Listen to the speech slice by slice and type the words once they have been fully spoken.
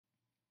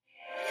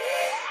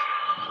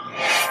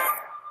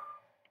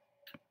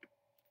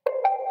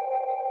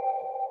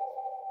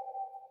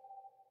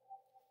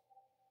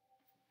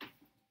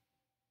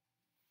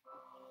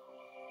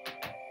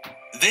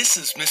This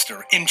is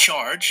Mr. In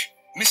Charge,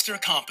 Mr.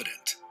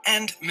 Competent,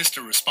 and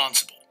Mr.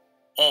 Responsible.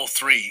 All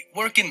three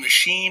work in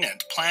machine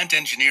and plant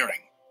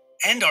engineering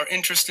and are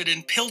interested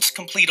in Pilz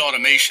complete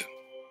automation,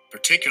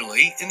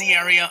 particularly in the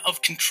area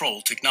of control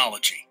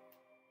technology.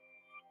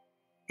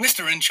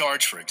 Mr. In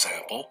Charge, for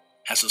example,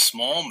 has a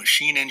small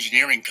machine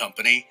engineering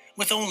company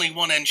with only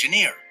one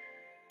engineer,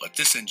 but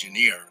this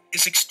engineer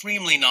is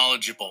extremely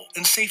knowledgeable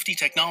in safety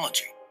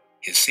technology.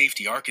 His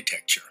safety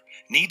architecture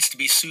needs to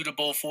be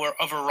suitable for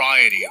a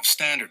variety of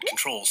standard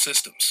control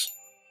systems.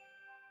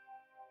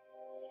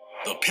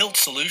 The Pilz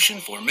solution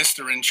for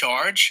Mr. In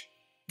Charge?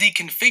 The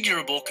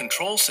configurable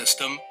control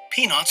system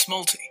Pilz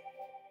Multi.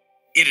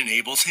 It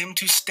enables him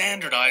to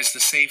standardize the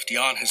safety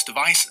on his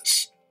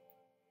devices.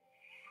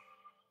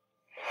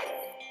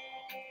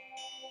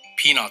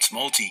 Pilz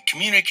Multi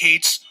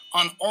communicates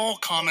on all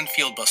common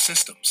field bus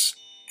systems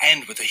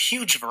and with a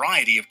huge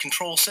variety of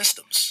control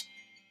systems.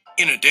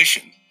 In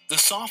addition, the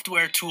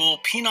software tool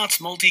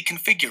Pilz Multi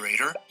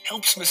Configurator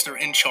helps Mr.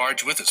 In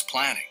Charge with his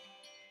planning.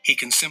 He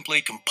can simply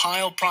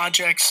compile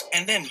projects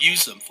and then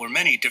use them for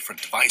many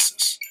different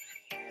devices.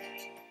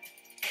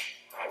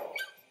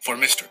 For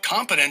Mr.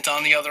 Competent,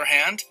 on the other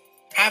hand,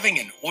 having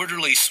an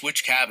orderly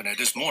switch cabinet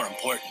is more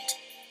important.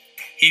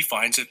 He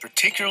finds it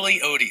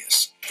particularly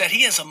odious that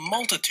he has a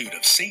multitude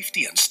of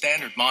safety and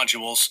standard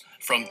modules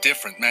from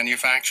different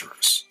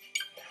manufacturers.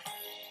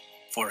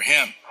 For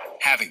him,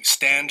 having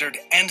standard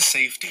and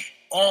safety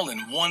all in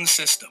one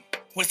system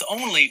with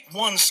only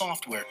one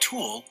software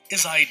tool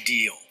is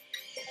ideal.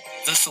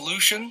 The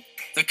solution?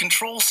 The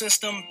control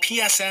system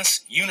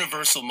PSS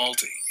Universal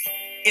Multi.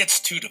 It's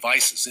two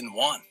devices in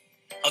one,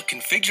 a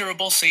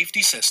configurable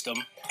safety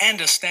system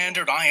and a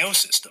standard I/O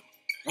system,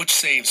 which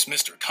saves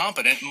Mr.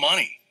 Competent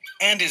money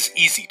and is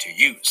easy to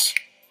use.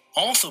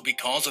 Also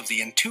because of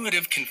the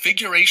intuitive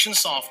configuration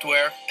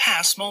software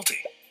PAS Multi.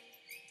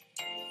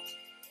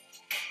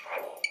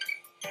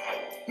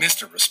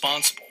 Mr.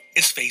 Responsible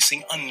is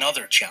facing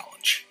another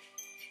challenge.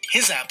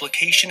 His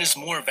application is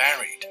more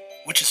varied,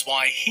 which is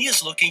why he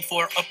is looking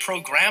for a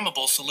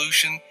programmable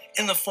solution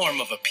in the form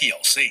of a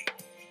PLC.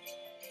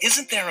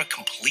 Isn't there a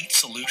complete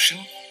solution,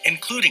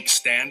 including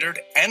standard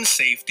and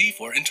safety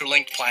for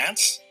interlinked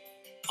plants?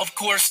 Of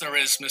course there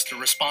is, Mr.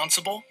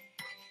 Responsible.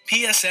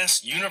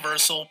 PSS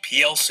Universal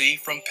PLC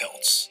from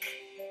Pilz.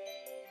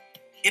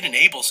 It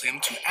enables him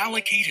to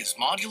allocate his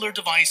modular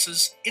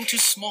devices into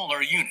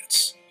smaller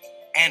units.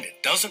 And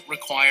it doesn't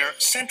require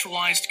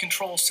centralized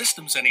control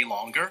systems any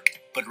longer,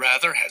 but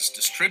rather has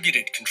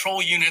distributed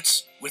control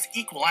units with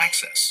equal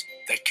access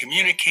that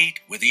communicate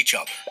with each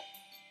other.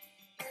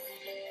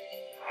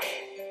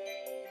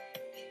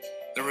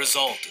 The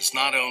result is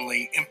not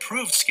only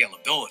improved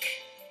scalability,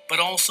 but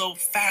also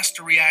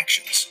faster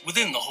reactions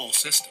within the whole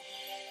system.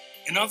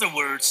 In other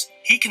words,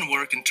 he can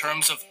work in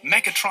terms of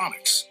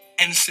mechatronics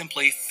and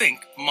simply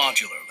think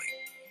modularly.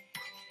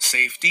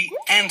 Safety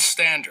and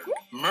standard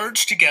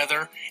merge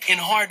together in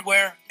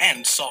hardware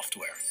and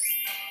software.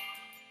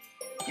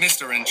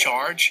 Mr. In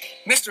Charge,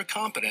 Mr.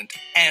 Competent,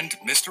 and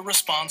Mr.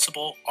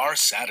 Responsible are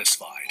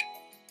satisfied.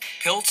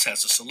 Pilz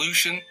has a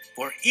solution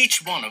for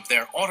each one of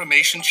their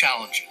automation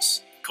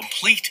challenges,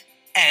 complete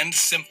and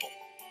simple.